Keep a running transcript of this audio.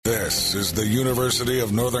This is the University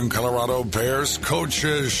of Northern Colorado Bears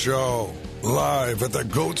Coaches Show. Live at the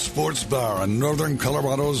Goat Sports Bar on Northern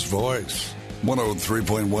Colorado's Voice.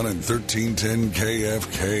 103.1 and 1310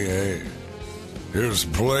 KFKA. Here's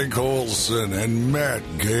Blake Olson and Matt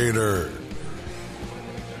Gator.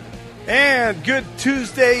 And good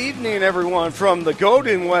Tuesday evening, everyone, from the GOAT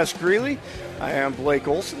in West Greeley. I am Blake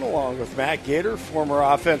Olson along with Matt Gator, former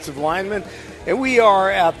offensive lineman, and we are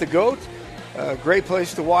at the GOAT. A great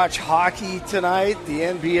place to watch hockey tonight, the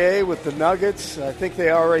NBA with the Nuggets. I think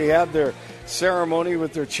they already had their ceremony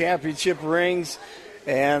with their championship rings.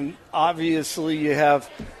 And obviously you have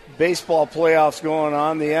baseball playoffs going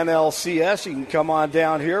on, the NLCS. You can come on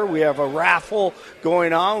down here. We have a raffle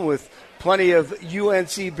going on with plenty of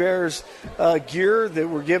UNC Bears gear that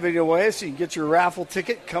we're giving away. So you can get your raffle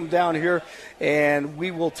ticket, come down here, and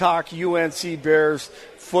we will talk UNC Bears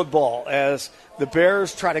football as the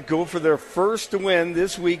Bears try to go for their first win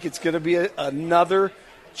this week. It's going to be another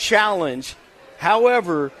challenge.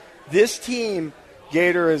 However, this team,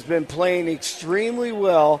 Gator, has been playing extremely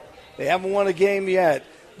well. They haven't won a game yet,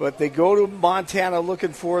 but they go to Montana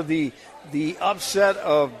looking for the upset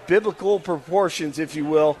of biblical proportions, if you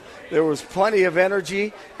will. There was plenty of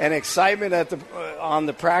energy and excitement on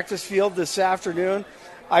the practice field this afternoon.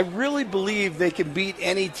 I really believe they can beat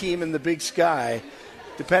any team in the Big Sky,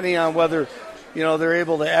 depending on whether they're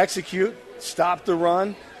able to execute, stop the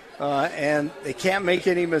run, and they can't make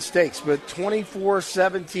any mistakes. But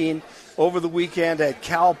 24-17 over the weekend at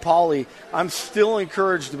Cal Poly, I'm still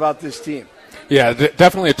encouraged about this team. Yeah,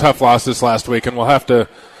 definitely a tough loss this last week, and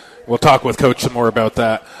we'll talk with Coach some more about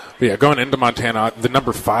that. But yeah, going into Montana, the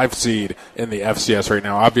number 5 seed in the FCS right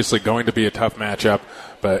now, obviously going to be a tough matchup.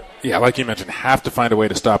 But, yeah, like you mentioned, have to find a way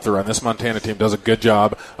to stop the run. This Montana team does a good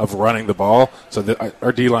job of running the ball, so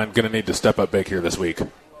our D-line going to need to step up big here this week.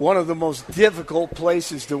 One of the most difficult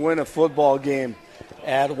places to win a football game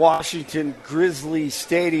at Washington Grizzly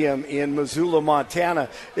Stadium in Missoula, Montana.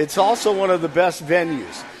 It's also one of the best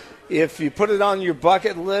venues. If you put it on your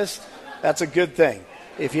bucket list, that's a good thing.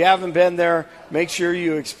 If you haven't been there, make sure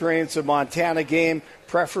you experience a Montana game,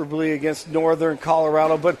 preferably against Northern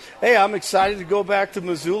Colorado. But, hey, I'm excited to go back to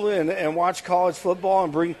Missoula and watch college football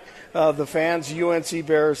and bring the fans UNC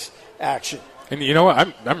Bears action. And you know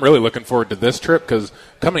what? I'm really looking forward to this trip because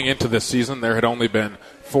coming into this season, there had only been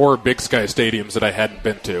 4 Big Sky stadiums that I hadn't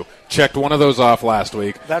been to. Checked one of those off last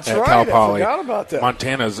week. That's at right. Cal Poly. I forgot about that.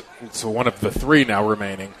 Montana's one of the 3 now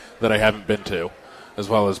remaining that I haven't been to, as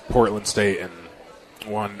well as Portland State and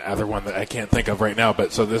one other one that I can't think of right now.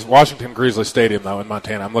 But so this Washington Grizzly Stadium, though, in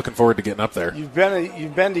Montana, I'm looking forward to getting up there. You've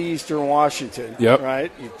been to Eastern Washington, yep.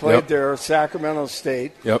 Right? You played there, Sacramento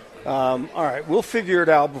State. Yep. All right, we'll figure it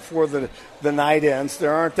out before the night ends.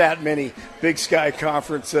 There aren't that many Big Sky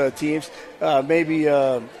Conference teams. Maybe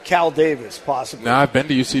Cal Davis, possibly. No, I've been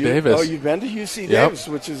to UC Davis. Oh, you've been to UC Davis,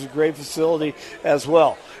 which is a great facility as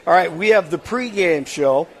well. All right, we have the pregame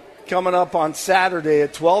show coming up on Saturday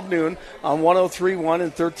at 12 noon on 103.1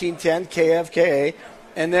 and 1310 KFKA.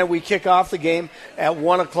 And then we kick off the game at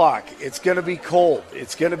 1 o'clock. It's going to be cold.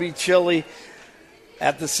 It's going to be chilly.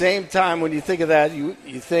 At the same time, when you think of that, you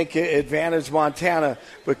think advantage Montana.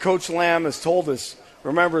 But Coach Lamb has told us,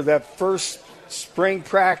 remember that first spring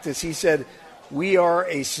practice, he said, we are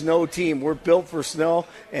a snow team. We're built for snow,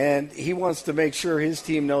 and he wants to make sure his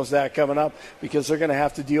team knows that coming up because they're going to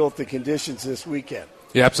have to deal with the conditions this weekend.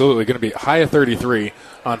 Yeah, absolutely. Going to be high of 33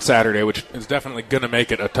 on Saturday, which is definitely going to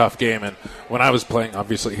make it a tough game. And when I was playing,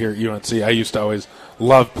 obviously, here at UNC, I used to always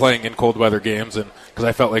love playing in cold weather games and because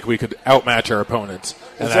I felt like we could outmatch our opponents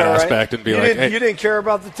in that aspect and be hey. You didn't care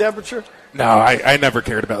about the temperature? No, I never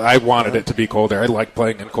cared about it. I wanted it to be colder. I like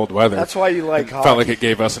playing in cold weather. That's why you like hockey. Felt like it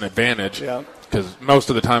gave us an advantage. Yeah. Because most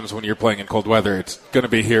of the times when you're playing in cold weather, it's going to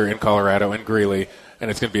be here in Colorado, in Greeley, and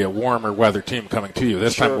it's going to be a warmer weather team coming to you.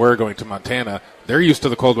 This time we're going to Montana. They're used to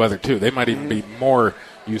the cold weather, too. They might even be more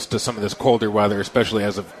used to some of this colder weather, especially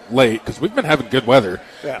as of late, because we've been having good weather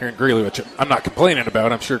here in Greeley, which I'm not complaining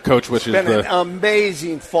about. I'm sure Coach wishes it's been an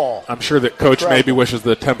amazing fall. I'm sure that Coach maybe wishes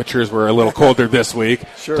the temperatures were a little colder this week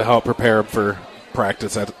to help prepare him for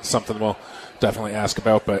practice. That's something we'll definitely ask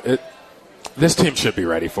about, but this team should be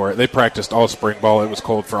ready for it. They practiced all spring ball. It was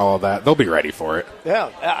cold for all of that. They'll be ready for it.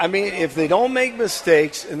 Yeah. I mean, if they don't make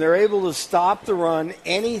mistakes and they're able to stop the run,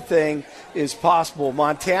 anything is possible.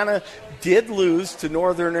 Montana did lose to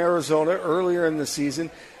Northern Arizona earlier in the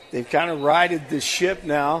season. They've kind of righted the ship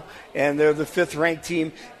now, and they're the 5th-ranked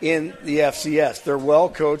team in the FCS. They're well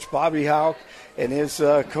coached. Bobby Houck and his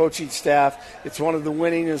coaching staff. It's one of the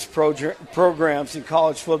winningest programs in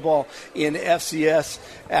college football in FCS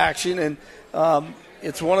action. And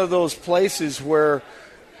it's one of those places where,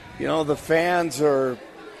 the fans are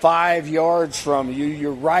 5 yards from you.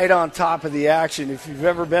 You're right on top of the action. If you've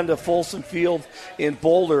ever been to Folsom Field in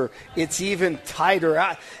Boulder, it's even tighter.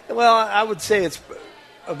 I would say it's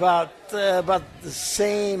about the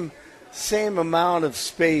same amount of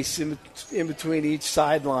space in between each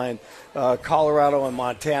sideline, Colorado and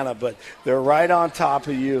Montana, but they're right on top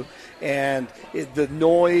of you, and the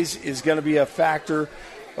noise is going to be a factor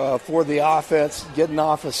for the offense getting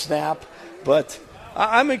off a snap, but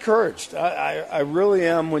I'm encouraged. I really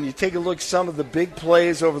am. When you take a look at some of the big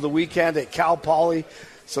plays over the weekend at Cal Poly,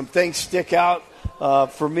 some things stick out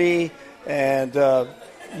for me. And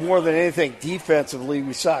more than anything, defensively,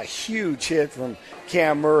 we saw a huge hit from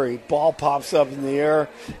Cam Murray. Ball pops up in the air,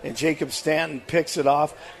 and Jacob Stanton picks it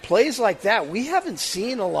off. Plays like that, we haven't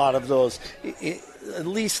seen a lot of those. At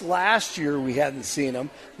least last year we hadn't seen them.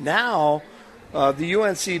 Now the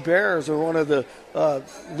UNC Bears are one of the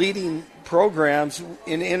leading programs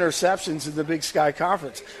in interceptions in the Big Sky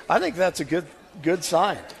Conference. I think that's a good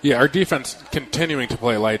sign. Yeah, our defense continuing to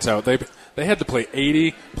play lights out. They had to play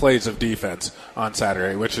 80 plays of defense on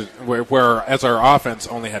Saturday, which is whereas our offense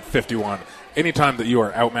only had 51. Anytime that you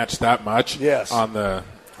are outmatched that much on the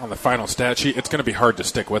final stat sheet, it's going to be hard to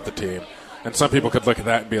stick with the team. And some people could look at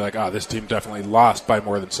that and be like, this team definitely lost by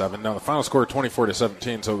more than 7. No, the final score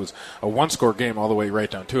 24-17, so it was a one-score game all the way right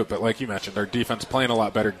down to it. But like you mentioned, our defense playing a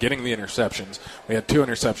lot better, getting the interceptions. We had 2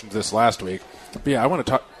 interceptions this last week. But yeah, I want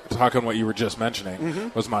to talk on what you were just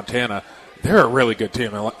mentioning, was Montana. They're a really good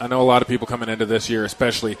team. I know a lot of people coming into this year,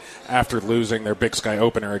 especially after losing their Big Sky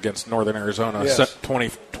opener against Northern Arizona,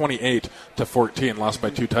 28-14, lost by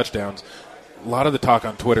 2 touchdowns. A lot of the talk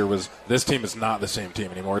on Twitter was this team is not the same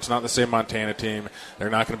team anymore. It's not the same Montana team.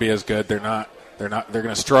 They're not going to be as good. They're going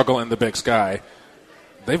to struggle in the Big Sky.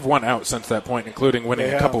 They've won out since that point, including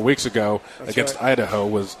winning a couple weeks ago against Idaho,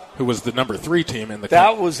 who was the number 3 team in the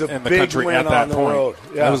country win at that on the point. Road.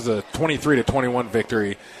 Yeah. That was the 23-21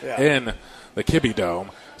 victory in the Kibbe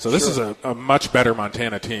Dome. So this is a much better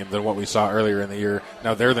Montana team than what we saw earlier in the year.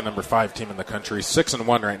 Now they're the number 5 team in the country,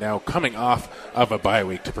 6-1 right now, coming off of a bye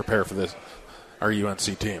week to prepare for our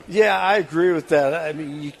UNC team. Yeah, I agree with that. I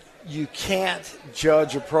mean, you can't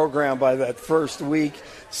judge a program by that first week,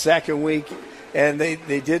 second week, and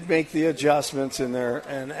they did make the adjustments in there.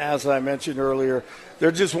 And as I mentioned earlier,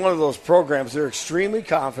 they're just one of those programs. They're extremely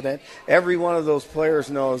confident. Every one of those players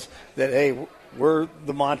knows that, hey, we're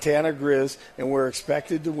the Montana Grizz, and we're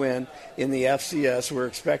expected to win in the FCS. We're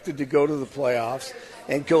expected to go to the playoffs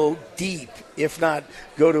and go deep, if not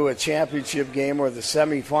go to a championship game or the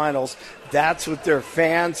semifinals. That's what their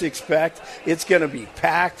fans expect. It's going to be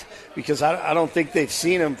packed because I don't think they've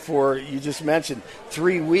seen them for, you just mentioned,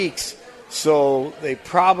 3 weeks. So they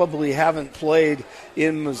probably haven't played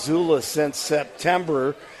in Missoula since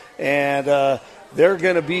September, and they're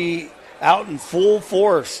going to be out in full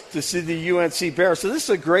force to see the UNC Bears. So this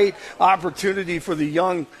is a great opportunity for the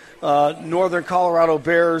young Northern Colorado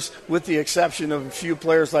Bears, with the exception of a few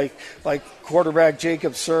players like quarterback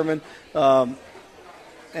Jacob Sermon,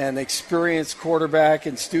 an experienced quarterback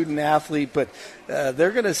and student athlete, but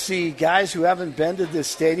they're going to see guys who haven't been to this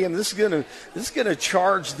stadium. This is going to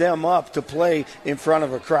charge them up to play in front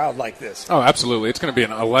of a crowd like this. Oh, absolutely. It's going to be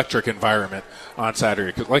an electric environment on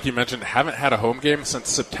Saturday because, like you mentioned, haven't had a home game since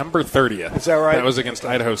September 30th. Is that right? That was against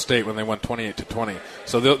Idaho State when they won 28-20.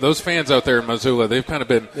 So those fans out there in Missoula, they've kind of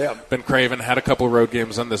been craving, had a couple road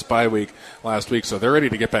games on this bye week last week, so they're ready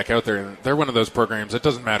to get back out there. And they're one of those programs, it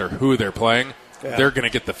doesn't matter who they're playing. Yeah. They're going to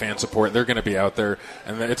get the fan support. They're going to be out there,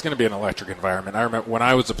 and it's going to be an electric environment. I remember when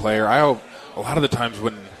I was a player, a lot of the times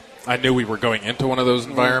when I knew we were going into one of those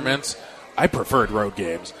environments, I preferred road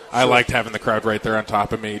games. Sure. I liked having the crowd right there on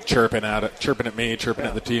top of me, chirping at me, chirping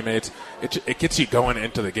at the teammates. It gets you going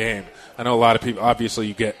into the game. I know a lot of people, obviously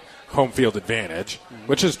you get home field advantage,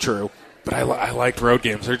 which is true, but I liked road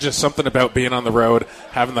games. There's just something about being on the road,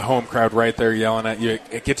 having the home crowd right there yelling at you.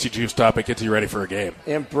 It gets you juiced up. It gets you ready for a game.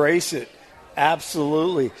 Embrace it.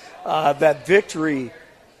 Absolutely. That victory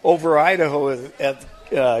over Idaho at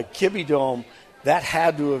Kibbe Dome, that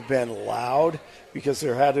had to have been loud because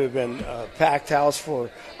there had to have been a packed house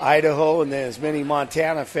for Idaho, and then as many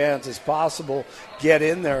Montana fans as possible get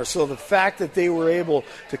in there. So the fact that they were able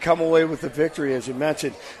to come away with the victory, as you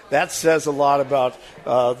mentioned, that says a lot about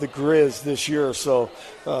the Grizz this year. So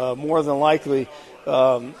more than likely,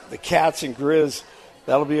 the Cats and Grizz,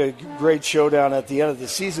 that'll be a great showdown at the end of the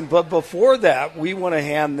season. But before that, we want to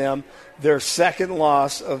hand them their second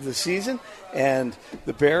loss of the season, and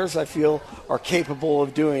the Bears, I feel, are capable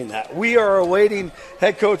of doing that. We are awaiting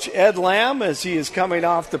head coach Ed Lamb as he is coming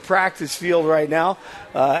off the practice field right now.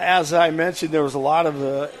 As I mentioned, there was a lot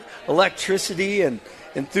of electricity and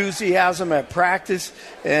enthusiasm at practice.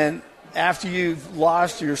 And after you've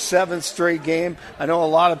lost your 7th straight game, I know a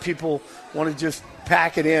lot of people want to just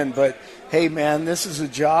pack it in. But, hey, man, this is a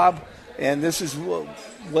job, and this is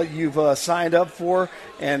what you've signed up for.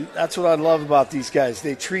 And that's what I love about these guys.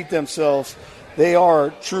 They treat themselves. They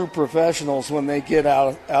are true professionals when they get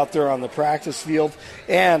out there on the practice field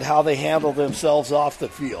and how they handle themselves off the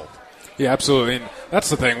field. Yeah, absolutely. And that's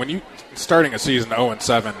the thing. When you starting a season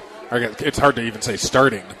 0-7, it's hard to even say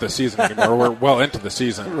starting the season anymore. We're well into the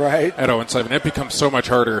season right at 0-7. It becomes so much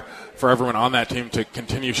harder for everyone on that team to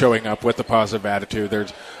continue showing up with a positive attitude.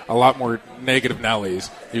 There's a lot more negative Nellies,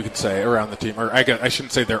 you could say, around the team. Or I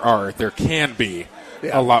shouldn't say there are. There can be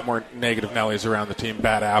a lot more negative Nellies around the team,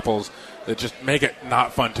 bad apples, that just make it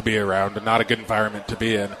not fun to be around and not a good environment to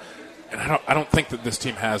be in. And I don't think that this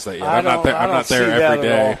team has that yet. I'm not there every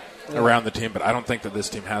day around the team, but I don't think that this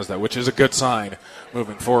team has that, which is a good sign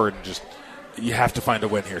moving forward. And just you have to find a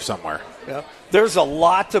win here somewhere. Yeah. There's a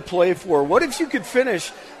lot to play for. What if you could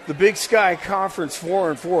finish the Big Sky Conference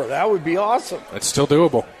 4-4? That would be awesome. It's still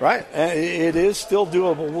doable. Right. It is still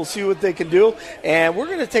doable. We'll see what they can do. And we're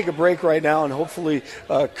going to take a break right now, and hopefully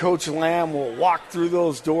Coach Lamb will walk through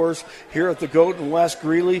those doors here at the Goat in West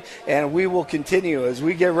Greeley, and we will continue as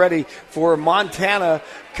we get ready for Montana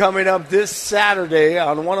coming up this Saturday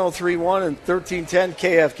on 103.1 and 1310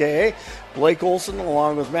 KFKA. Blake Olson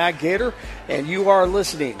along with Matt Gator, and you are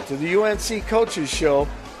listening to the UNC Coaches Show.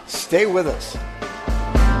 Stay with us.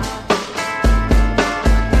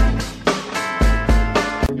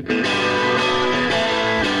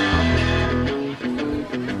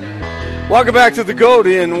 Welcome back to the GOAT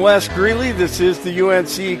in West Greeley. This is the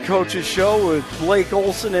UNC Coaches Show with Blake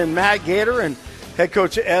Olson and Matt Gator and head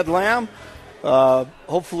coach Ed Lamb.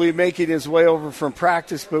 Hopefully making his way over from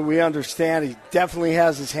practice, but we understand he definitely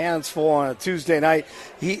has his hands full on a Tuesday night.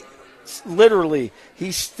 He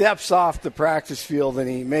steps off the practice field and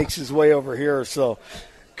he makes his way over here. So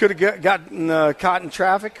could have gotten caught in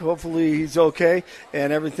traffic. Hopefully he's okay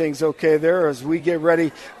and everything's okay there as we get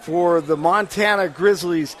ready for the Montana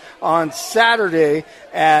Grizzlies on Saturday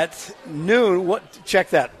at noon. Check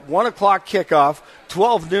that, 1 o'clock kickoff.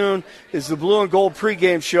 12 noon is the Blue and Gold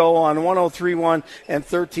pregame show on 103.1 and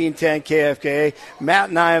 1310 KFKA. Matt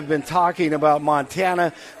and I have been talking about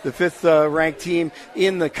Montana, the 5th ranked team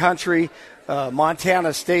in the country.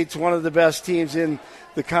 Montana State's one of the best teams in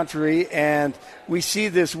the country, and we see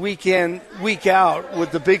this week in, week out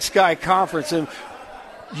with the Big Sky Conference. And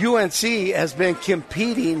UNC has been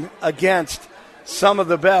competing against some of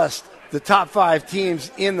the best, the top 5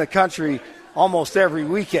 teams in the country almost every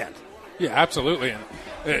weekend. Yeah, absolutely.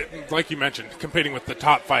 And like you mentioned, competing with the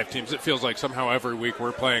top 5 teams, it feels like somehow every week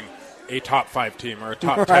we're playing a top 5 team or a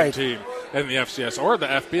top 10 team in the FCS or the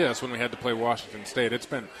FBS when we had to play Washington State. It's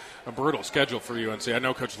been a brutal schedule for UNC. I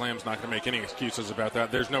know Coach Lamb's not going to make any excuses about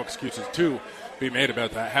that. There's no excuses to be made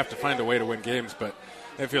about that. Have to find a way to win games, but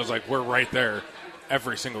it feels like we're right there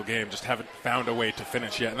every single game, just haven't found a way to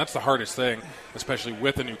finish yet. And that's the hardest thing, especially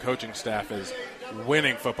with a new coaching staff, is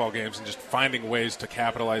winning football games and just finding ways to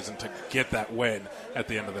capitalize and to get that win at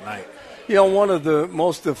the end of the night. You know, one of the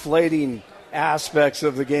most deflating aspects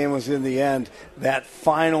of the game was in the end, that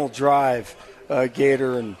final drive,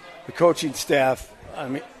 Gator, and the coaching staff. I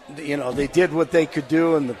mean, you know, they did what they could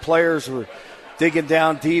do, and the players were digging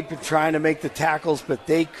down deep and trying to make the tackles, but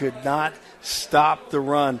they could not stop the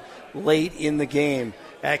run late in the game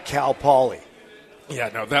at Cal Poly. Yeah,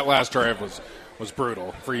 no, that last drive was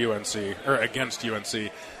brutal for UNC, or against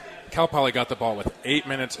UNC. Cal Poly got the ball with 8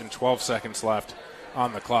 minutes and 12 seconds left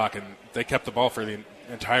on the clock, and they kept the ball for the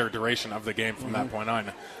entire duration of the game from that point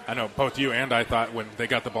on. I know both you and I thought when they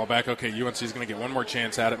got the ball back, okay, UNC is going to get one more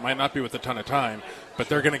chance at it. Might not be with a ton of time, but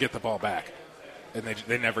they're going to get the ball back. And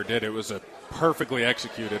they never did. It was a perfectly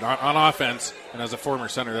executed on offense, and as a former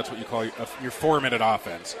center, that's what you call your 4-minute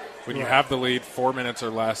offense. When you have the lead, 4 minutes or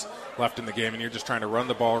less left in the game, and you're just trying to run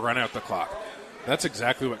the ball, run out the clock. That's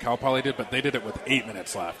exactly what Cal Poly did, but they did it with 8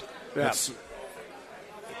 minutes left. Yeah.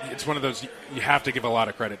 It's one of those, you have to give a lot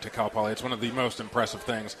of credit to Cal Poly. It's one of the most impressive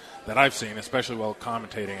things that I've seen, especially while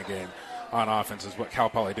commentating a game on offense, is what Cal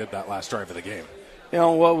Poly did that last drive of the game. You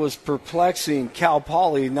know, what was perplexing, Cal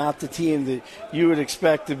Poly, not the team that you would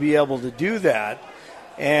expect to be able to do that,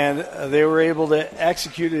 and they were able to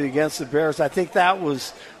execute it against the Bears. I think that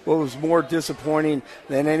was what was more disappointing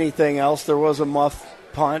than anything else. There was a muff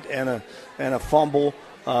punt and a fumble.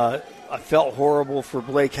 I felt horrible for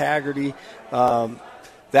Blake Haggerty.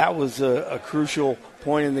 That was a crucial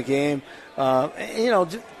point in the game. You know,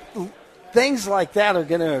 things like that are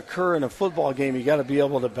going to occur in a football game. You got to be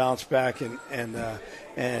able to bounce back and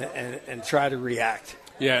try to react.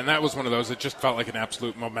 Yeah, and that was one of those. It just felt like an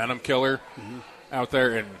absolute momentum killer out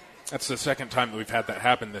there, and that's the second time that we've had that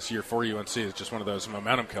happen this year for UNC. It's just one of those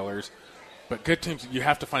momentum killers. But good teams, you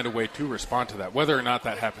have to find a way to respond to that. Whether or not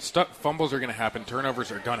that happens, fumbles are going to happen,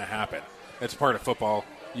 turnovers are going to happen. It's part of football.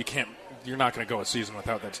 You're not going to go a season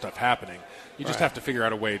without that stuff happening. You just have to figure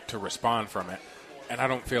out a way to respond from it. And I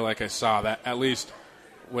don't feel like I saw that, at least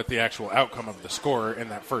with the actual outcome of the score in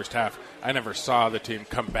that first half. I never saw the team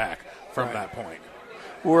come back from that point.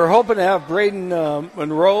 We're hoping to have Brayden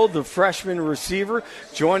Munroe, the freshman receiver,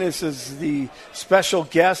 join us as the special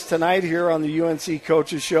guest tonight here on the UNC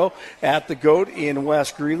Coaches Show at the GOAT in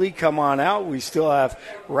West Greeley. Come on out. We still have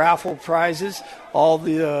raffle prizes. All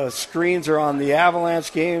the screens are on the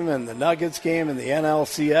Avalanche game and the Nuggets game and the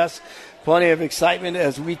NLCS. Plenty of excitement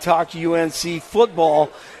as we talk UNC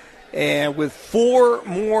football. And with 4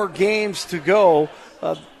 more games to go,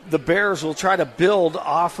 the Bears will try to build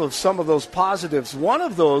off of some of those positives. One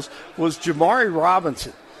of those was Jamari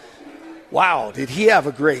Robinson. Wow, did he have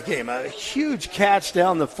a great game. A huge catch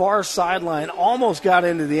down the far sideline, almost got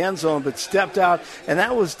into the end zone, but stepped out, and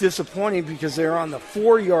that was disappointing because they were on the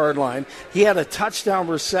 4-yard line. He had a touchdown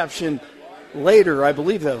reception later, I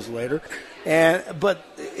believe that was later, but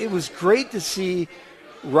it was great to see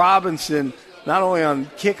Robinson not only on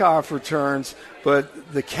kickoff returns,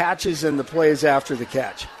 but the catches and the plays after the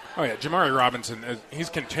catch. Oh, yeah, Jamari Robinson, he's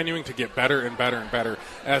continuing to get better and better and better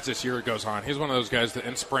as this year goes on. He's one of those guys that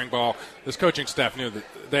in spring ball, this coaching staff knew that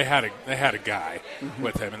they had a guy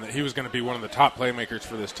with him and that he was going to be one of the top playmakers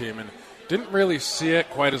for this team, and didn't really see it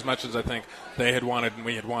quite as much as I think they had wanted and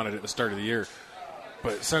we had wanted at the start of the year.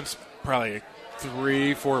 But since probably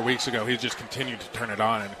 3-4 weeks ago, he's just continued to turn it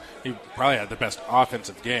on, and he probably had the best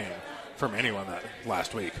offensive game from anyone that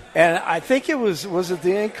last week. And I think it was it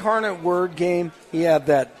the Incarnate Word game? He had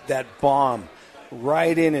that bomb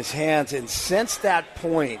right in his hands, and since that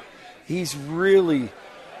point, he's really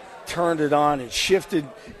turned it on and shifted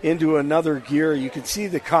into another gear. You can see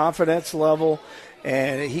the confidence level,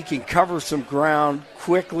 and he can cover some ground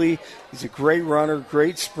quickly. He's a great runner,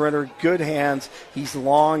 great sprinter, good hands. He's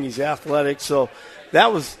long, he's athletic, so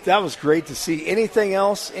that was great to see. Anything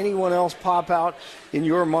else, anyone else pop out in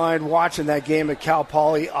your mind watching that game at Cal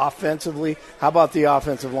Poly offensively? How about the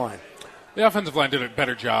offensive line? The offensive line did a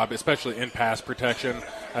better job, especially in pass protection.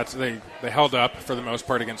 They held up for the most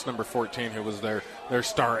part against number 14, who was their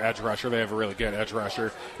star edge rusher. They have a really good edge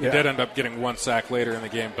rusher. He did end up getting 1 sack later in the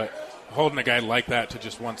game, but holding a guy like that to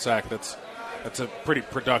just 1 sack, that's a pretty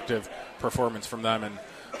productive performance from them. And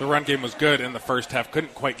the run game was good in the first half.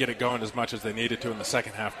 Couldn't quite get it going as much as they needed to in the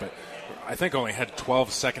second half, but I think only had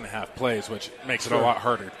 12 second-half plays, which makes it a lot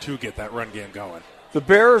harder to get that run game going. The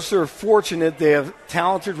Bears are fortunate. They have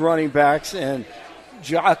talented running backs, and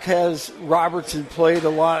Jaquez Robertson played a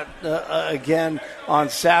lot again on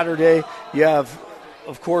Saturday. You have,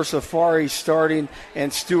 of course, Afari starting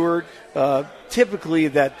and Stewart, typically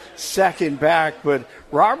that second back, but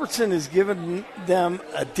Robertson has given them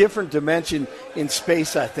a different dimension in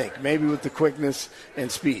space, I think, maybe with the quickness and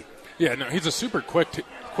speed. Yeah, no, he's a super quick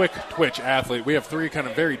twitch athlete. We have 3 kind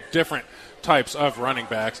of very different types of running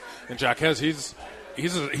backs, and Jaquez, he's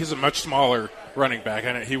a much smaller running back.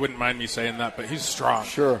 And he wouldn't mind me saying that, but he's strong.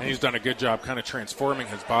 Sure. And he's done a good job kind of transforming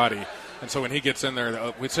his body. And so when he gets in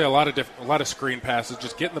there, we'd say a lot of screen passes,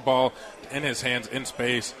 just getting the ball in his hands in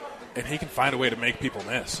space, and he can find a way to make people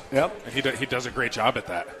miss. Yep. And he does a great job at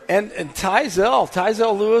that. And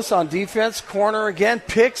Tyzel Lewis on defense, corner again,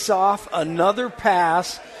 picks off another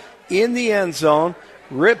pass in the end zone,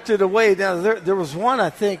 ripped it away. Now, there was one, I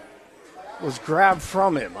think, was grabbed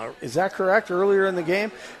from him. Is that correct? Earlier in the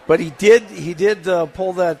game? But he did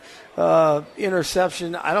pull that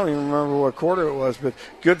interception. I don't even remember what quarter it was, but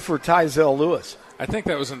good for Tyzel Lewis. I think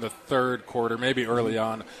that was in the third quarter, maybe early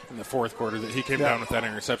on in the fourth quarter, that he came down with that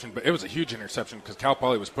interception. But it was a huge interception because Cal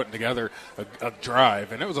Poly was putting together a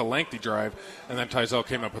drive, and it was a lengthy drive. And then Tyzel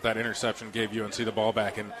came up with that interception, gave UNC the ball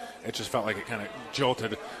back, and it just felt like it kind of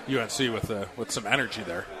jolted UNC with some energy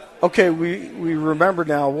there. Okay, we remember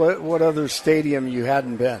now what other stadium you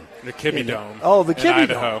hadn't been. The Kibbe Dome. Oh, the Kibbe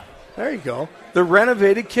Dome. Idaho. There you go. The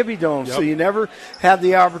renovated Kibbe Dome. Yep. So you never had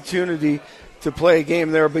the opportunity to play a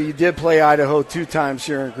game there, but you did play Idaho 2 times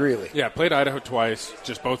here in Greeley. Yeah, played Idaho twice,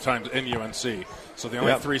 just both times in UNC. So the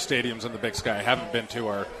only 3 stadiums in the Big Sky I haven't been to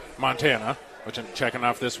are Montana, which I'm checking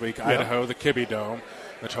off this week, Idaho, the Kibbe Dome,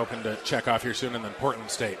 which I'm hoping to check off here soon, and then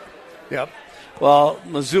Portland State. Yep. Well,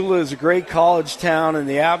 Missoula is a great college town, and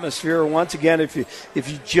the atmosphere, once again, if you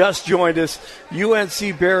just joined us,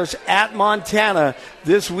 UNC Bears at Montana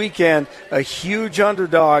this weekend, a huge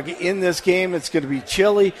underdog in this game. It's going to be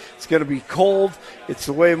chilly. It's going to be cold. It's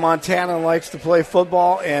the way Montana likes to play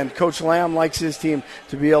football, and Coach Lamb likes his team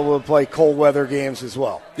to be able to play cold weather games as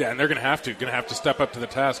well. Yeah, and they're going to have to step up to the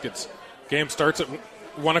task. Game starts at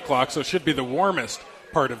 1 o'clock, so it should be the warmest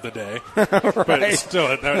part of the day. Right. But still,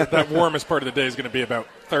 that warmest part of the day is going to be about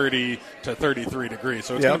 30 to 33 degrees.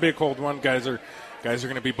 So it's going to be a cold one. Guys are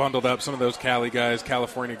going to be bundled up. Some of those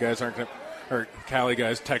California guys aren't going to, or Cali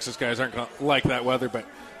guys, Texas guys aren't going to like that weather, but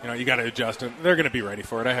you got to adjust, and they're going to be ready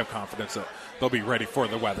for it. I have confidence that they'll be ready for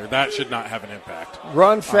the weather. That should not have an impact.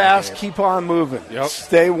 Run fast, keep on moving. Yep.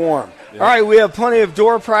 Stay warm. Yep. All right, we have plenty of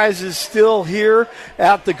door prizes still here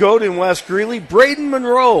at the Goat in West Greeley. Brayden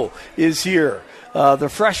Munroe is here. The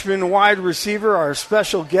freshman wide receiver, our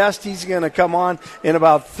special guest, he's going to come on in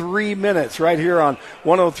about 3 minutes right here on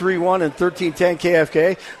 103.1 and 1310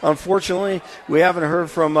 KFK. Unfortunately, we haven't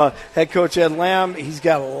heard from head coach Ed Lamb. He's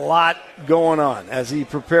got a lot going on as he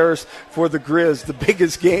prepares for the Grizz, the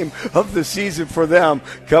biggest game of the season for them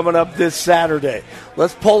coming up this Saturday.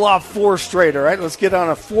 Let's pull off 4 straight, all right? Let's get on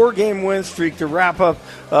a 4-game win streak to wrap up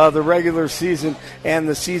the regular season and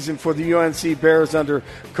the season for the UNC Bears under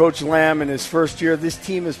Coach Lamb in his first year. This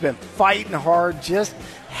team has been fighting hard, just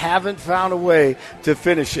haven't found a way to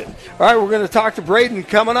finish it. All right, we're going to talk to Brayden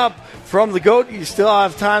coming up from the Goat. You still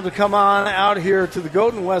have time to come on out here to the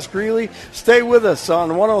Goat in West Greeley. Stay with us on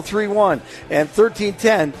 103.1 and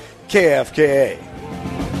 1310 KFKA.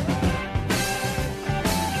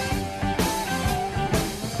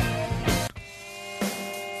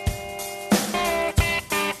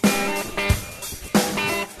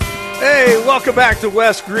 Hey, welcome back to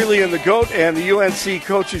West Greeley and the Goat and the UNC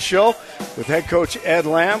Coaches Show with head coach Ed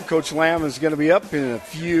Lamb. Coach Lamb is going to be up in a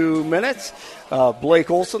few minutes. Blake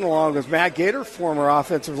Olson along with Matt Gator, former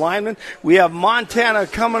offensive lineman. We have Montana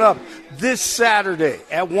coming up this Saturday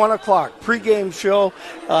at 1 o'clock. Pre-game show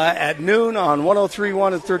at noon on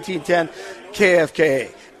 103.1 and 1310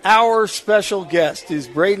 KFKA. Our special guest is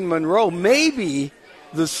Brayden Munroe, maybe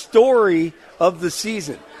the story of the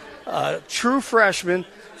season. True freshman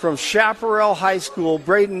from Chaparral High School.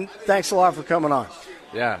 Brayden, thanks a lot for coming on.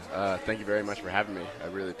 Yeah, thank you very much for having me. I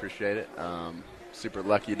really appreciate it. Super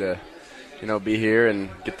lucky to, be here and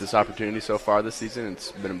get this opportunity so far this season.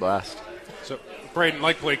 It's been a blast. So, Brayden,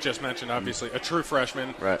 like Blake just mentioned, obviously a true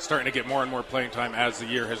freshman, right, starting to get more and more playing time as the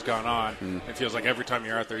year has gone on. It feels like every time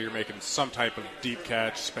you're out there, you're making some type of deep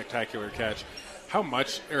catch, spectacular catch. How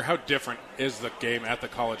much or how different is the game at the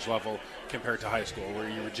college level compared to high school, where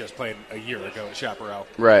you were just playing a year ago at Chaparral?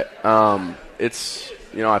 Right. It's,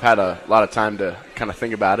 I've had a lot of time to kind of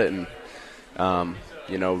think about it and,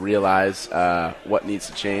 realize what needs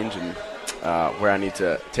to change and where I need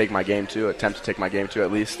to take my game to, attempt to take my game to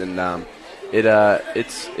at least. And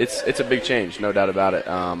it's a big change, no doubt about it.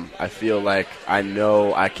 I feel like I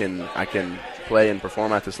know I can play and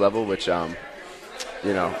perform at this level, which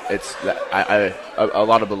it's a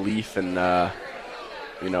lot of belief and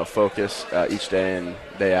focus each day and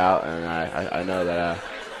day out, and I know that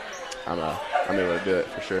I'm able to do it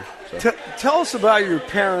for sure. So. Tell us about your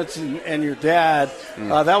parents and your dad.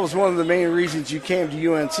 That was one of the main reasons you came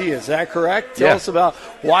to UNC. Is that correct? Tell us about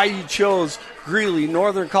why you chose Greeley,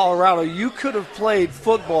 Northern Colorado. You could have played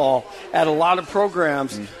football at a lot of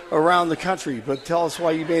programs around the country, but tell us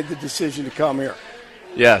why you made the decision to come here.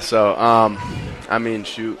 Yeah, so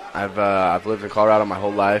I've lived in Colorado my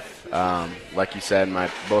whole life. Like you said,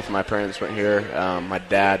 both of my parents went here. My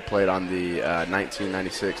dad played on the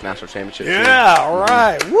 1996 national championship team. Yeah, all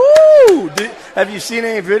right. Woo! Have you seen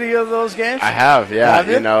any video of those games? I have. Yeah, have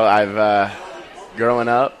you? I've growing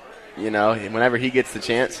up. Whenever he gets the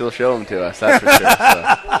chance, he'll show them to us. That's for sure.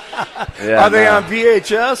 So, Are they on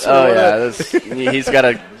VHS? Yeah, he's got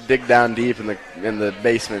to dig down deep in the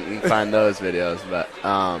basement and find those videos. But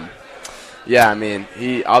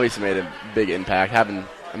he obviously made a big impact. Having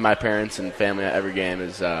my parents and family at every game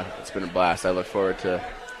is it's been a blast. I look forward to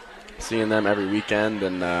seeing them every weekend,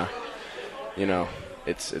 and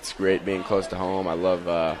it's great being close to home. I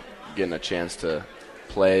love getting a chance to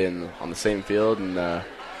play on the same field and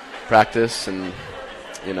practice and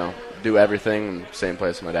do everything in the same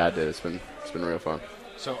place my dad did. It's been real fun.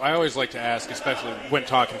 So I always like to ask, especially when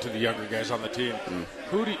talking to the younger guys on the team,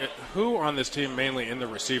 who on this team, mainly in the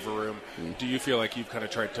receiver room, do you feel like you've kind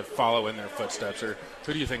of tried to follow in their footsteps, or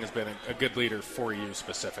who do you think has been a good leader for you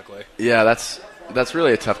specifically? Yeah, that's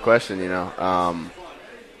really a tough question.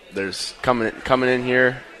 There's coming in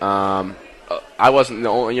here. I wasn't the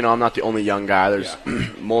only. I'm not the only young guy. There's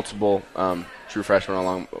multiple true freshman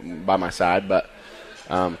along by my side. But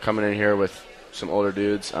coming in here with some older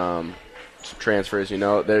dudes, some transfers,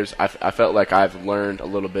 I felt like I've learned a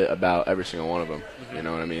little bit about every single one of them. Mm-hmm. You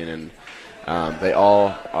know what I mean? And they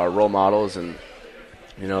all are role models, and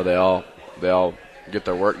they all get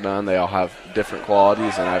their work done. They all have different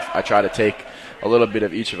qualities, and I try to take a little bit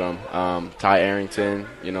of each of them. Ty Arrington,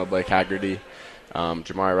 Blake Haggerty,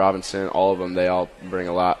 Jamari Robinson, all of them. They all bring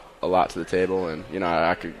a lot to the table, and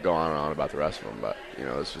I could go on and on about the rest of them, but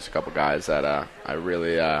it's just a couple guys that I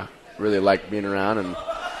really like being around and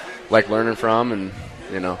like learning from, and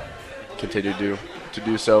continue to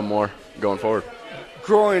do so more going forward.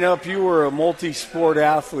 Growing up, you were a multi-sport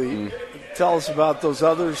athlete. Tell us about those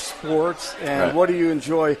other sports, and what do you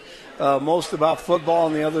enjoy most about football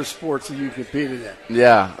and the other sports that you competed in?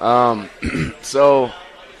 Yeah, so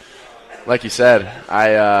like you said,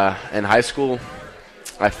 I in high school,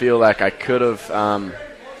 I feel like I could have,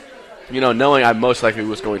 knowing I most likely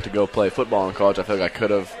was going to go play football in college, I feel like I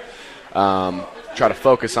could have tried to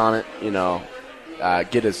focus on it,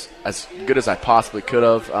 get as good as I possibly could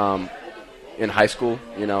have in high school,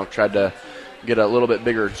 tried to get a little bit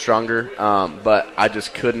bigger and stronger, but I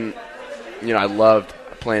just couldn't, I loved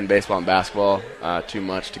playing baseball and basketball too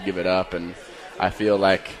much to give it up, and I feel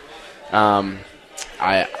like I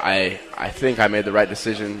think I made the right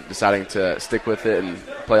decision deciding to stick with it and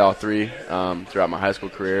play all three throughout my high school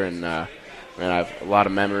career, and I have a lot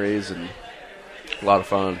of memories and a lot of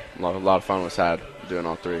fun. A lot of fun was had doing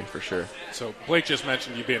all three, for sure. So Blake just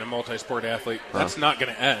mentioned you being a multi-sport athlete. That's not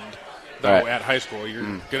going to end, though, at high school. You're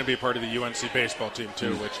going to be a part of the UNC baseball team,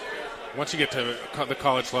 too, which once you get to the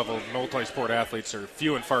college level, multi-sport athletes are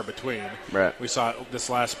few and far between. Right. We saw it this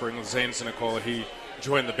last spring with Zane Sinicola. He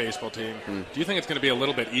joined the baseball team. Do you think it's going to be a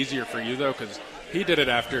little bit easier for you, though? Because he did it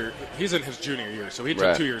after – he's in his junior year, so he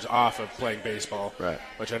took 2 years off of playing baseball,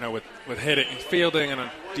 which I know with hitting, fielding, and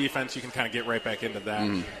defense, you can kind of get right back into that.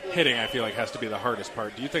 Hitting, I feel like, has to be the hardest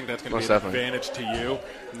part. Do you think that's going to be an advantage to you,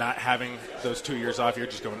 not having those 2 years off? You're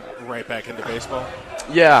just going right back into baseball?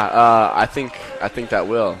 Yeah, I think that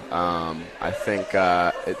will. I think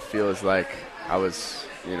it feels like I was,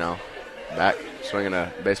 back swinging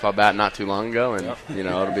a baseball bat not too long ago, and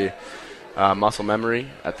it'll be muscle memory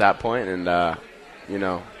at that point, and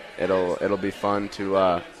it'll be fun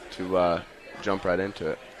to jump right into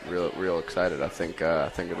it. Real excited. I think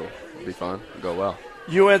it'll be fun. It'll go well.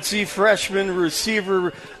 UNC freshman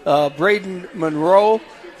receiver Brayden Munroe.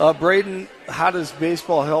 Brayden, how does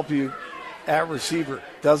baseball help you at receiver?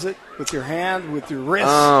 Does it with your hand, with your wrist,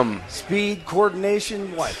 speed,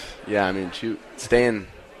 coordination? What? Yeah, I mean, staying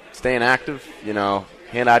active.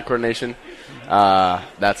 Hand-eye coordination.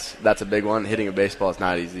 That's a big one. Hitting a baseball is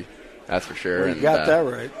not easy. That's for sure. Well, you got that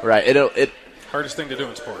right. Right. It hardest thing to do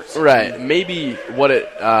in sports. Right. Maybe what it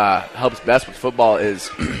helps best with football is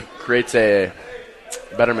creates a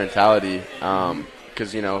better mentality,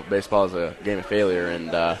 because baseball is a game of failure,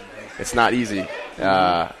 and it's not easy.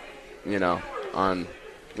 Not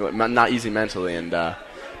easy mentally, and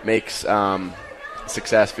makes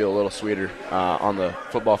success feel a little sweeter on the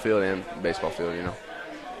football field and baseball field.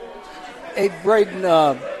 Hey,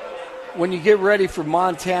 Brayden, when you get ready for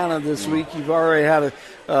Montana this week, you've already had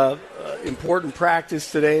a important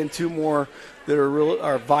practice today and two more that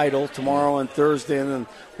are vital, tomorrow and Thursday, and then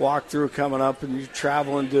walkthrough coming up, and you're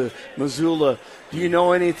traveling to Missoula. Do you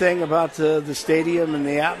know anything about the stadium and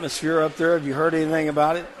the atmosphere up there? Have you heard anything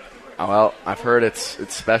about it? Well, I've heard it's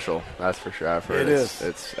special. That's for sure. I've heard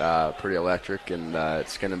it's pretty electric, and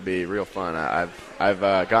it's going to be real fun. I've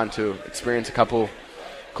gotten to experience a couple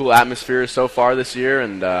cool atmospheres so far this year,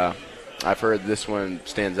 and I've heard this one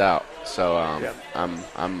stands out. So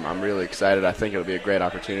I'm really excited. I think it'll be a great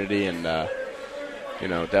opportunity, and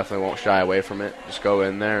definitely won't shy away from it. Just go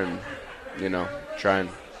in there and try and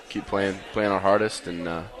keep playing our hardest, and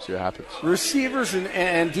see what happens. Receivers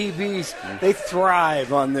and DBs, they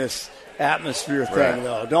thrive on this atmosphere thing,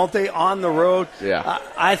 though, don't they? On the road,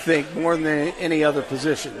 I think more than any other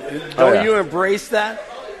position. Don't you embrace that?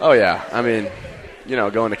 Oh yeah, I mean,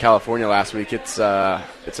 going to California last week, it's a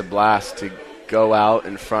blast to go out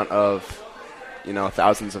in front of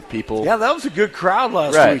thousands of people. Yeah, that was a good crowd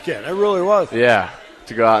last weekend. It really was. Yeah,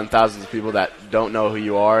 to go out in thousands of people that don't know who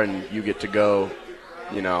you are, and you get to go,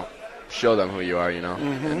 show them who you are,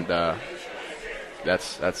 and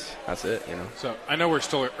that's it, So I know we're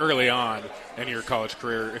still early on in your college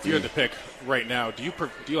career. If you had to pick right now, do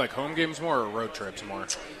you like home games more or road trips more?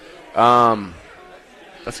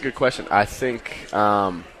 That's a good question. I think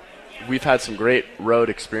we've had some great road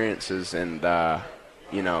experiences, and the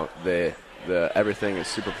everything is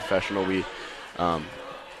super professional. We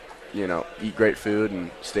eat great food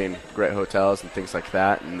and stay in great hotels and things like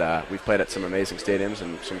that. And we've played at some amazing stadiums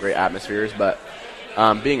and some great atmospheres. But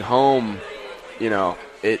being home,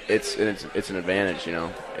 it's an advantage.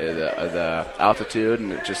 The altitude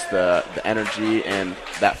and just the energy and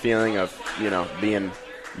that feeling of being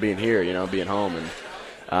here, being home.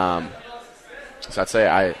 And so I'd say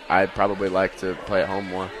I'd probably like to play at home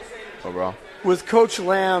more overall. With Coach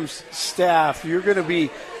Lamb's staff, you're going to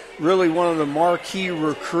be really one of the marquee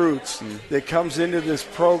recruits that comes into this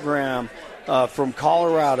program from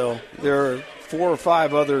Colorado. There are 4 or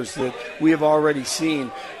 5 others that we have already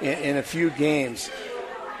seen in a few games.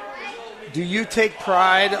 Do you take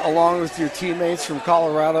pride along with your teammates from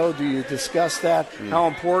Colorado? Do you discuss that? How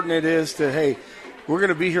important it is to, hey, we're going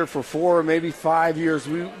to be here for 4 or maybe 5 years.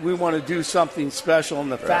 We want to do something special. And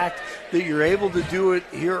the fact that you're able to do it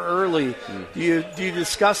here early, do you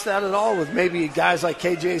discuss that at all with maybe guys like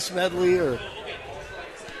KJ Smedley? Or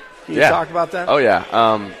can you talk about that? Oh, yeah.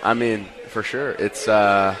 For sure.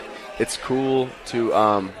 It's cool to,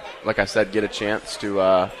 like I said, get a chance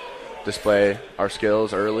to display our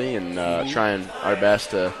skills early and trying our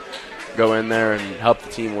best to go in there and help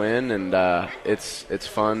the team win. And it's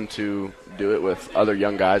fun to do it with other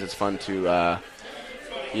young guys. It's fun to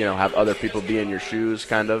have other people be in your shoes,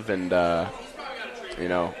 kind of. And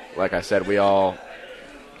like I said, we all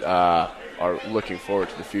are looking forward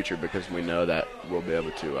to the future because we know that we'll be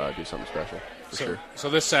able to do something special. Sure. So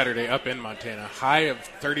this Saturday up in Montana, high of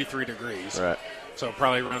 33 degrees. Right. So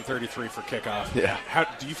probably around 33 for kickoff. Yeah. How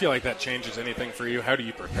do you feel like that changes anything for you? How do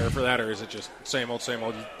you prepare for that, or is it just same old, same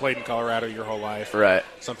old? You played in Colorado your whole life. Right.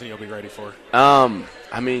 Something you'll be ready for.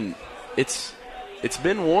 It's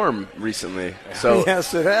been warm recently. So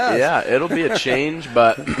yes, it has. Yeah, it'll be a change,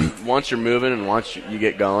 but once you're moving and once you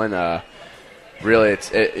get going, really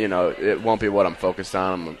it won't be what I'm focused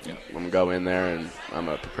on. I'm gonna go in there and I'm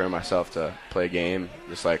gonna prepare myself to play a game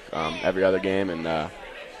just like every other game, and I'll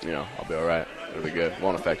be all right. It'll be good. It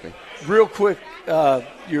won't affect me. Real quick,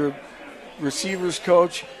 your receivers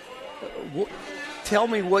coach, tell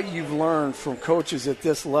me what you've learned from coaches at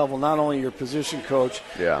this level, not only your position coach,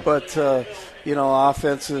 but,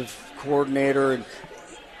 offensive coordinator, and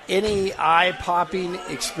any eye-popping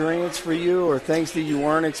experience for you or things that you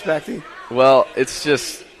weren't expecting? Well, it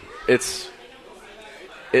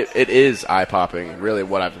is eye-popping, really,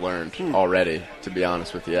 what I've learned already, to be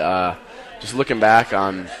honest with you. Just looking back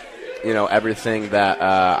on everything that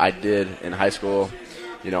I did in high school,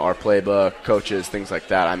 our playbook, coaches, things like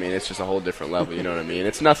that. It's just a whole different level, you know what I mean?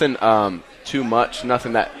 It's nothing too much,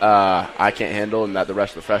 nothing that I can't handle and that the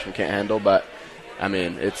rest of the freshmen can't handle, but,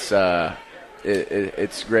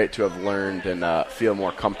 it's great to have learned and feel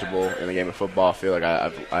more comfortable in the game of football. I feel like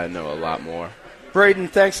I know a lot more. Brayden,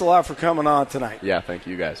 thanks a lot for coming on tonight. Yeah, thank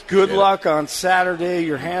you guys. Good luck on Saturday.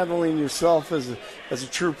 You're handling yourself as a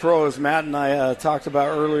true pro, as Matt and I talked about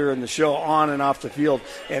earlier in the show, on and off the field,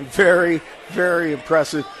 and very, very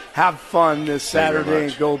impressive. Have fun this Saturday,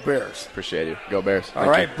 and go Bears. Appreciate you. Go Bears. All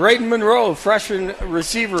right, Brayden Munroe, freshman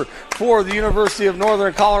receiver for the University of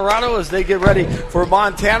Northern Colorado, as they get ready for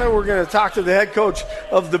Montana. We're going to talk to the head coach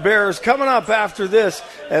of the Bears coming up after this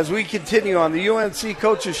as we continue on the UNC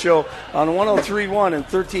Coaches Show on 103.1 and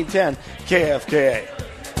 1310 KFKA.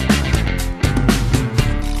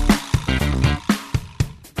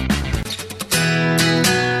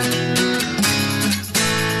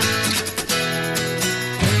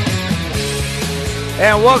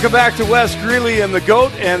 And welcome back to Wes Greeley and the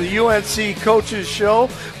GOAT and the UNC Coaches Show.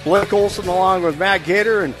 Blake Olson along with Matt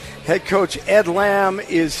Gator, and head coach Ed Lamb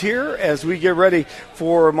is here as we get ready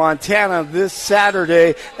for Montana this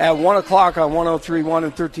Saturday at 1 o'clock on 103.1 and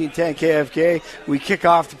 1310 KFK. We kick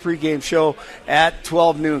off the pregame show at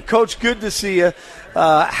 12 noon. Coach, good to see you.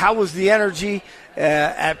 How was the energy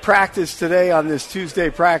at practice today on this Tuesday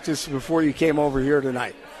practice before you came over here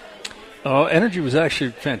tonight? Energy was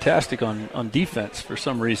actually fantastic on defense for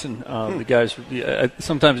some reason. The guys,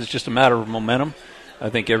 sometimes it's just a matter of momentum. I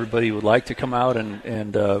think everybody would like to come out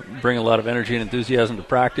and bring a lot of energy and enthusiasm to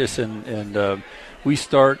practice. And we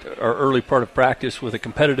start our early part of practice with a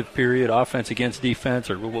competitive period, offense against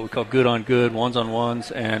defense, or what we call good on good, ones on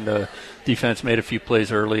ones. And defense made a few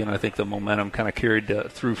plays early, and I think the momentum kind of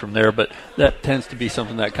carried through from there. But that tends to be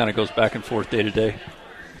something that kind of goes back and forth day to day.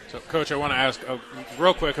 So, Coach, I want to ask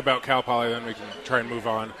real quick about Cal Poly, then we can try and move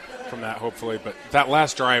on from that, hopefully. But that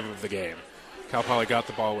last drive of the game, Cal Poly got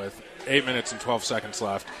the ball with 8 minutes and 12 seconds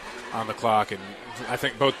left on the clock. And I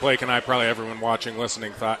think both Blake and I, probably everyone watching,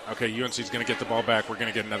 listening, thought, okay, UNC's going to get the ball back. We're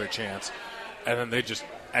going to get another chance. and then they just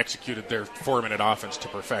executed their 4-minute offense to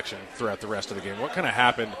perfection throughout the rest of the game. What kind of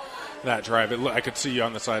happened that drive? I could see you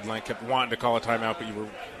on the sideline, kept wanting to call a timeout, but you were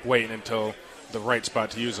waiting until the right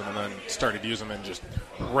spot to use them, and then started to use them and just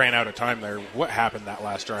ran out of time there. What happened that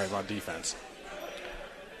last drive on defense?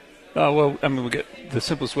 Well, I mean, the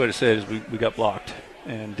simplest way to say it is we got blocked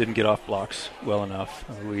and didn't get off blocks well enough.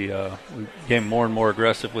 We became more and more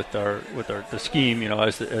aggressive with the scheme,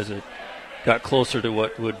 as it got closer to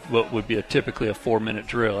what would be typically a 4-minute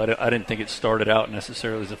drill. I didn't think it started out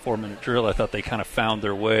necessarily as a 4-minute drill. I thought they kind of found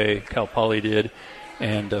their way. Cal Poly did,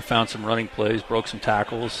 and found some running plays, broke some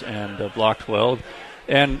tackles, and blocked well.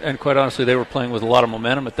 And quite honestly, they were playing with a lot of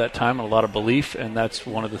momentum at that time and a lot of belief, and that's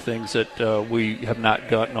one of the things that we have not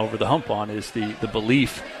gotten over the hump on is the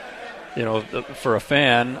belief. For a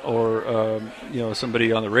fan or,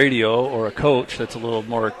 somebody on the radio or a coach that's a little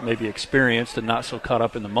more maybe experienced and not so caught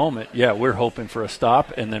up in the moment, we're hoping for a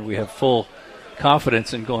stop, and then we have full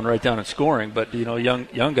confidence in going right down and scoring. But,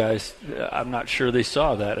 young guys, I'm not sure they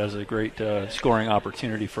saw that as a great scoring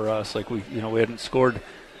opportunity for us. Like, we hadn't scored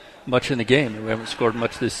much in the game, and we haven't scored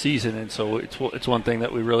much this season, and so it's one thing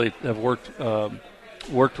that we really have worked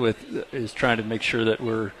with is trying to make sure that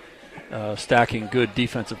we're stacking good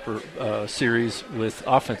defensive series with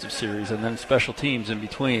offensive series, and then special teams in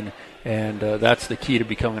between, and that's the key to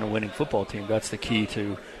becoming a winning football team. That's the key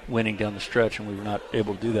to winning down the stretch, and we were not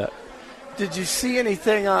able to do that. Did you see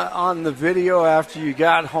anything on the video after you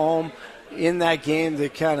got home in that game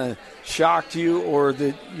that kind of shocked you, or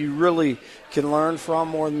that you really can learn from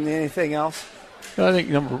more than anything else? I think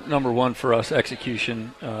number one for us,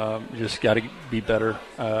 execution. Just got to be better.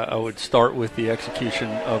 I would start with the execution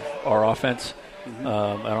of our offense. I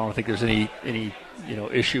don't think there's any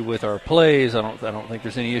issue with our plays. I don't think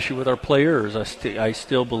there's any issue with our players. I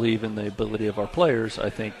still believe in the ability of our players. I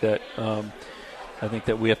think that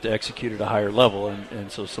we have to execute at a higher level,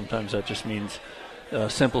 and so sometimes that just means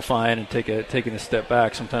simplifying and taking a step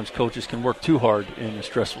back. Sometimes coaches can work too hard in a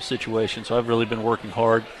stressful situation. So I've really been working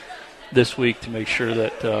hard this week to make sure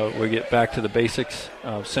that we get back to the basics,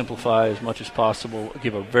 simplify as much as possible,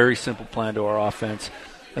 give a very simple plan to our offense.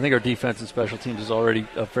 I think our defense and special teams is already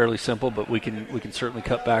fairly simple, but we can certainly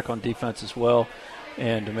cut back on defense as well,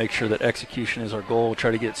 and to make sure that execution is our goal. We'll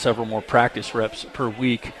try to get several more practice reps per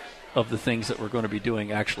week of the things that we're going to be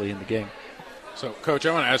doing actually in the game. So, Coach,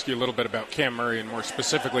 I want to ask you a little bit about Cam Murray, and more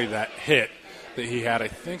specifically that hit that he had. I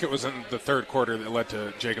think it was in the third quarter that led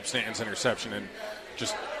to Jacob Stanton's interception. And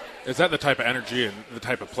just, is that the type of energy and the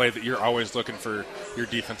type of play that you're always looking for your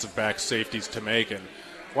defensive back safeties to make? And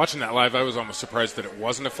watching that live, I was almost surprised that it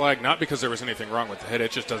wasn't a flag. Not because there was anything wrong with the hit.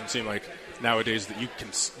 It just doesn't seem like nowadays that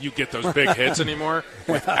you get those big hits anymore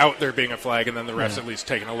without there being a flag, and then the refs at least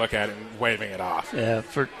taking a look at it and waving it off. Yeah,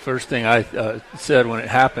 first thing I said when it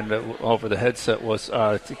happened over the headset was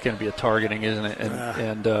it's going to be a targeting, isn't it?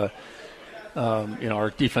 And our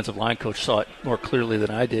defensive line coach saw it more clearly than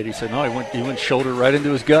I did. He said, no, he went shoulder right into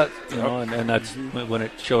his gut, and that's when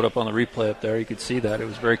it showed up on the replay up there. You could see that. It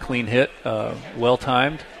was a very clean hit,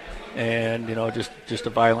 well-timed, and, just a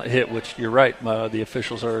violent hit, which you're right. The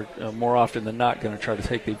officials are more often than not going to try to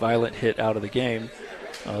take the violent hit out of the game.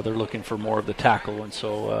 They're looking for more of the tackle, and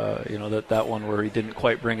so, that one where he didn't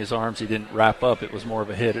quite bring his arms, he didn't wrap up, it was more of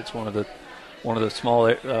a hit. It's one of the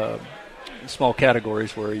small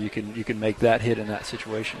categories where you can make that hit in that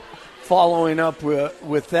situation. Following up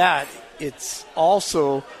with that, it's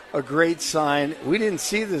also a great sign. We didn't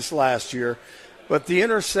see this last year, but the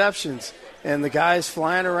interceptions and the guys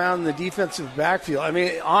flying around the defensive backfield. I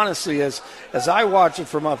mean, honestly, as I watch it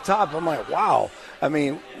from up top, I'm like, wow. I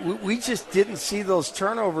mean, we just didn't see those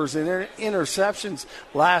turnovers and interceptions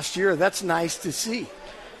last year. That's nice to see.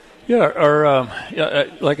 Yeah,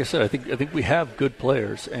 like I said, I think we have good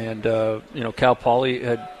players, and Cal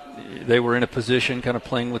Poly they were in a position, kind of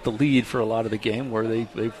playing with the lead for a lot of the game, where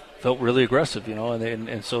they felt really aggressive,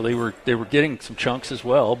 and so they were getting some chunks as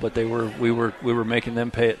well, but we were making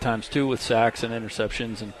them pay at times too with sacks and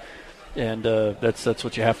interceptions, and that's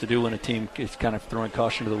what you have to do when a team is kind of throwing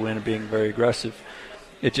caution to the wind and being very aggressive.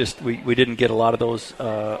 It just we didn't get a lot of those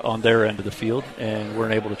on their end of the field, and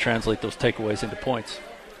weren't able to translate those takeaways into points.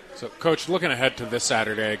 So, Coach, looking ahead to this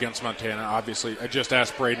Saturday against Montana, obviously, I just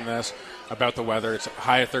asked Brayden this about the weather. It's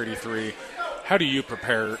high of 33. How do you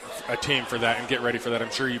prepare a team for that and get ready for that?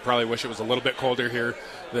 I'm sure you probably wish it was a little bit colder here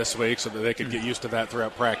this week so that they could get used to that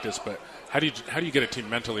throughout practice. But how do you get a team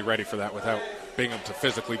mentally ready for that without being able to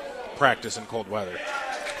physically practice in cold weather?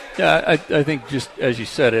 Yeah, I think just as you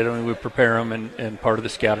said it, we prepare them, and part of the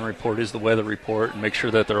scouting report is the weather report, and make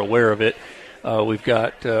sure that they're aware of it. We've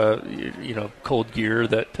got cold gear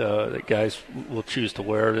that guys will choose to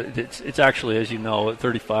wear. It's actually, as you know, at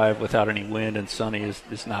 35 without any wind and sunny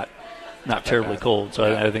is not terribly cold.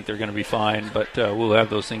 So I think they're going to be fine. But we'll have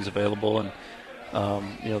those things available, and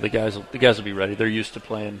the guys will be ready. They're used to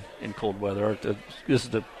playing in cold weather.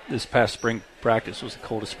 This past spring practice was the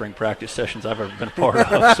coldest spring practice sessions I've ever been a part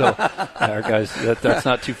of. So our guys, that's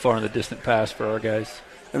not too far in the distant past for our guys.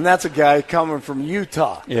 And that's a guy coming from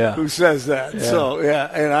Utah who says that. Yeah. So,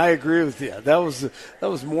 and I agree with you. That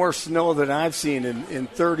was more snow than I've seen in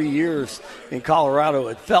 30 years in Colorado,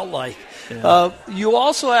 it felt like. Yeah. You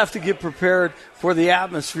also have to get prepared for the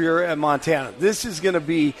atmosphere at Montana. This is going to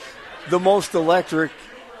be the most electric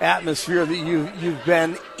atmosphere that you've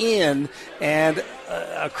been in, and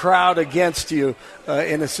a crowd against you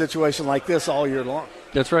in a situation like this all year long.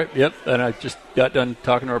 That's right. Yep. And I just got done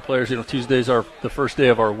talking to our players. Tuesdays are the first day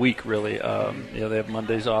of our week, really. They have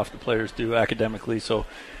Mondays off. The players do academically. So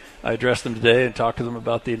I addressed them today and talked to them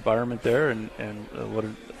about the environment there and what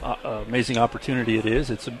an amazing opportunity it is.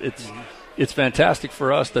 It's fantastic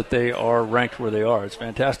for us that they are ranked where they are. It's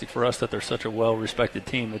fantastic for us that they're such a well-respected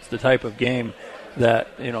team. It's the type of game that,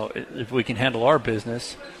 if we can handle our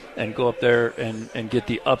business and go up there and get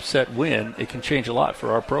the upset win, it can change a lot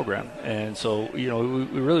for our program. And so, we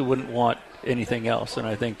really wouldn't want anything else. And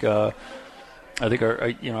I think I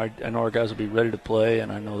know our guys will be ready to play,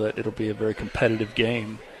 and I know that it'll be a very competitive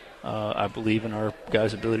game. I believe in our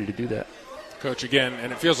guys' ability to do that. Coach, again,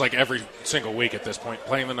 and it feels like every single week at this point,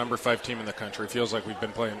 playing the number 5 team in the country, it feels like we've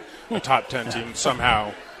been playing a top 10 team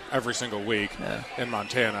somehow every single week in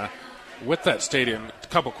Montana. With that stadium, a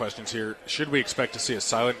couple questions here. Should we expect to see a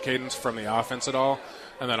silent cadence from the offense at all?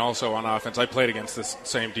 And then also on offense, I played against this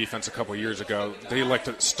same defense a couple years ago. They like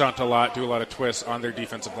to stunt a lot, do a lot of twists on their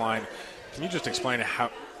defensive line. Can you just explain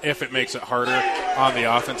if it makes it harder on the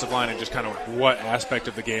offensive line and just kind of what aspect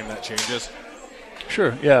of the game that changes?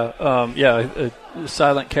 Sure, yeah. A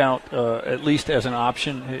silent count, at least as an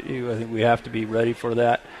option. I think we have to be ready for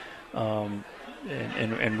that.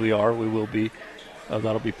 And we will be.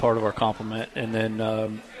 That'll be part of our complement. And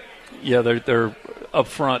then, they're up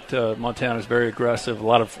front. Montana's very aggressive. A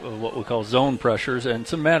lot of what we call zone pressures and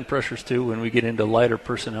some man pressures too. When we get into lighter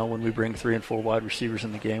personnel, when we bring 3 and 4 wide receivers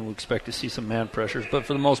in the game, we expect to see some man pressures. But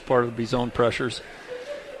for the most part, it'll be zone pressures.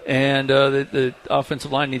 And the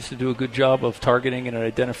offensive line needs to do a good job of targeting and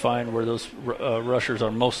identifying where those rushers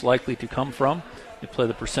are most likely to come from. They play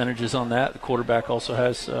the percentages on that. The quarterback also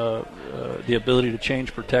has the ability to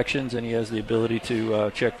change protections, and he has the ability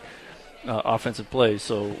to check offensive plays.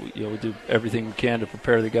 So we do everything we can to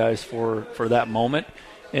prepare the guys for that moment.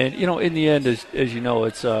 And in the end, as you know,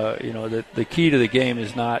 it's the key to the game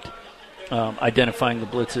is not identifying the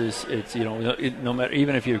blitzes. It's no matter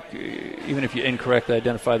even if you incorrectly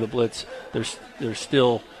identify the blitz, there's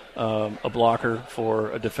still a blocker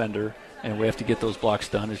for a defender. And we have to get those blocks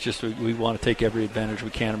done. It's just we want to take every advantage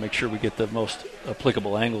we can and make sure we get the most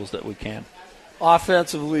applicable angles that we can.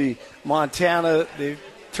 Offensively, Montana, they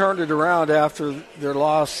turned it around after their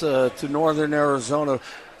loss to Northern Arizona.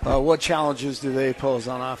 What challenges do they pose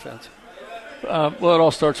on offense? Well, it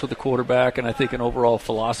all starts with the quarterback, and I think an overall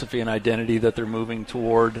philosophy and identity that they're moving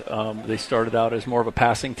toward. They started out as more of a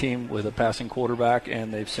passing team with a passing quarterback,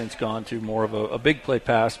 and they've since gone to more of a big play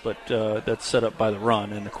pass, but that's set up by the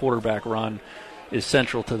run, and the quarterback run is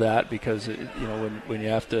central to that because when you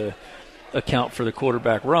have to account for the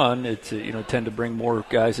quarterback run, it's tend to bring more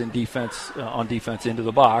guys on defense into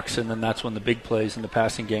the box, and then that's when the big plays in the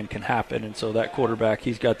passing game can happen. And so that quarterback,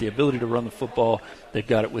 he's got the ability to run the football. They've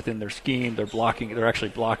got it within their scheme. They're actually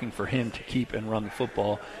blocking for him to keep and run the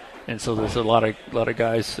football. And so there's a lot of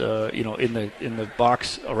guys in the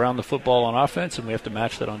box around the football on offense, and we have to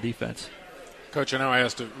match that on defense. Coach, I know I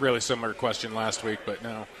asked a really similar question last week, but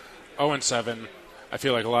now 0-7. I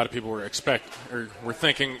feel like a lot of people were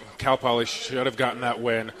thinking Cal Poly should have gotten that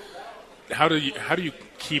win. How do you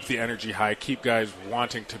keep the energy high, keep guys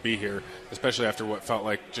wanting to be here, especially after what felt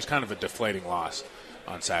like just kind of a deflating loss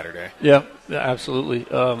on Saturday? Yeah, absolutely.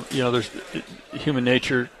 There's human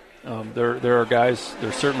nature. There are guys.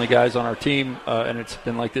 There's certainly guys on our team, and it's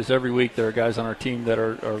been like this every week. There are guys on our team that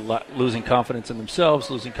are losing confidence in themselves,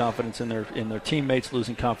 losing confidence in their teammates,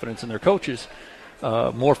 losing confidence in their coaches.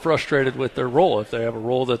 More frustrated with their role. If they have a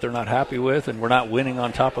role that they're not happy with and we're not winning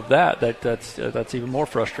on top of that's even more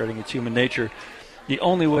frustrating. It's human nature. The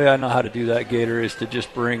only way I know how to do that, Gator, is to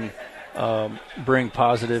just bring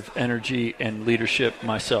positive energy and leadership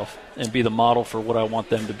myself and be the model for what I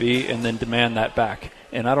want them to be and then demand that back.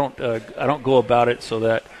 And I don't go about it so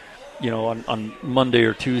that on Monday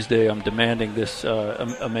or Tuesday, I'm demanding this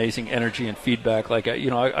amazing energy and feedback. Like,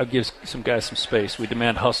 I give some guys some space. We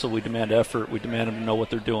demand hustle. We demand effort. We demand them to know what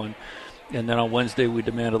they're doing. And then on Wednesday, we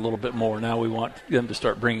demand a little bit more. Now we want them to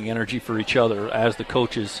start bringing energy for each other, as the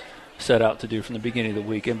coaches set out to do from the beginning of the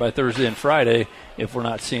week. And by Thursday and Friday, if we're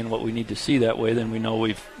not seeing what we need to see that way, then we know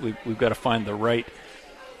we've got to find the right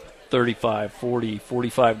 35, 40,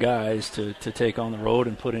 45 guys to take on the road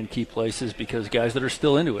and put in key places, because guys that are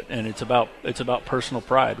still into it. And it's about personal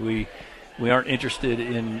pride. We aren't interested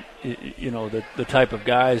in the type of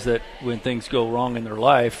guys that when things go wrong in their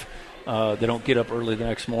life, they don't get up early the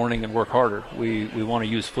next morning and work harder. We want to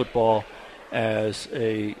use football as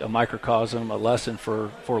a microcosm, a lesson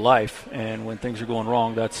for life. And when things are going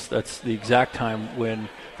wrong, that's the exact time when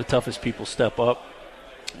the toughest people step up.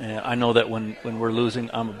 And I know that when we're losing,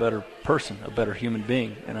 I'm a better person, a better human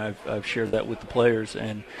being, and I've shared that with the players.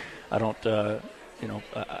 And I don't, I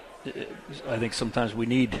think sometimes we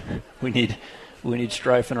need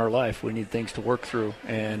strife in our life. We need things to work through,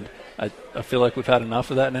 and I feel like we've had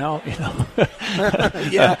enough of that now.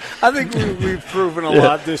 Yeah, I think we've proven a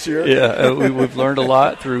lot this year. Yeah, we've learned a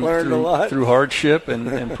lot through hardship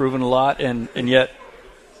and proven a lot, and yet,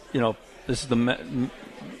 this is the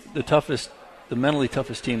mentally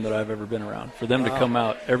toughest team that I've ever been around. For them to come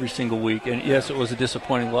out every single week, and yes, it was a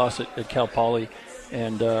disappointing loss at Cal Poly,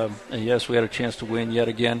 and yes, we had a chance to win yet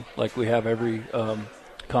again, like we have every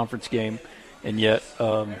conference game, and yet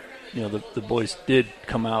the boys did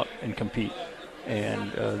come out and compete.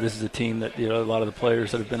 And this is a team that a lot of the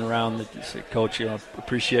players that have been around that say, Coach,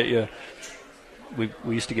 appreciate you. We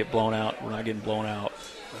used to get blown out. We're not getting blown out.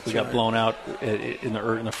 We got blown out in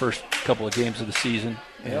the first couple of games of the season,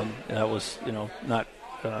 and that was not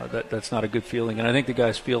that's not a good feeling. And I think the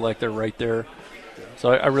guys feel like they're right there.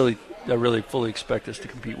 So I really fully expect us to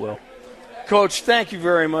compete well. Coach, thank you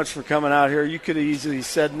very much for coming out here. You could have easily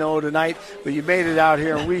said no tonight, but you made it out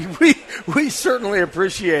here, and we certainly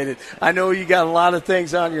appreciate it. I know you got a lot of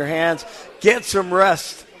things on your hands. Get some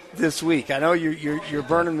rest this week. I know you're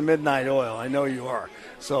burning the midnight oil. I know you are.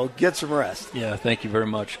 So get some rest. Yeah, thank you very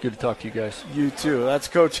much. Good to talk to you guys. You too. That's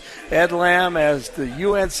Coach Ed Lamb as the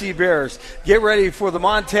UNC Bears get ready for the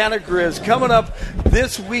Montana Grizz coming up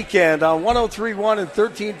this weekend on 103.1 and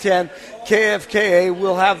 1310 KFKA.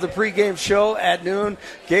 We'll have the pregame show at noon.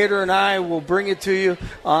 Gator and I will bring it to you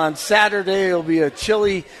on Saturday. It'll be a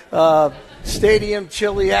chilly stadium,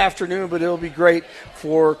 chilly afternoon, but it'll be great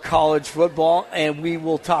for college football, and we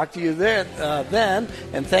will talk to you then.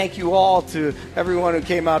 And thank you all to everyone who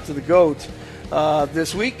came out to the GOAT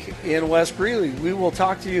this week in West Greeley. We will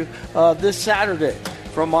talk to you this Saturday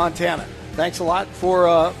from Montana. Thanks a lot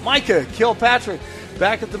for Micah Kilpatrick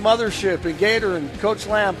back at the mothership and Gator and Coach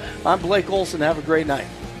Lamb. I'm Blake Olson. Have a great night.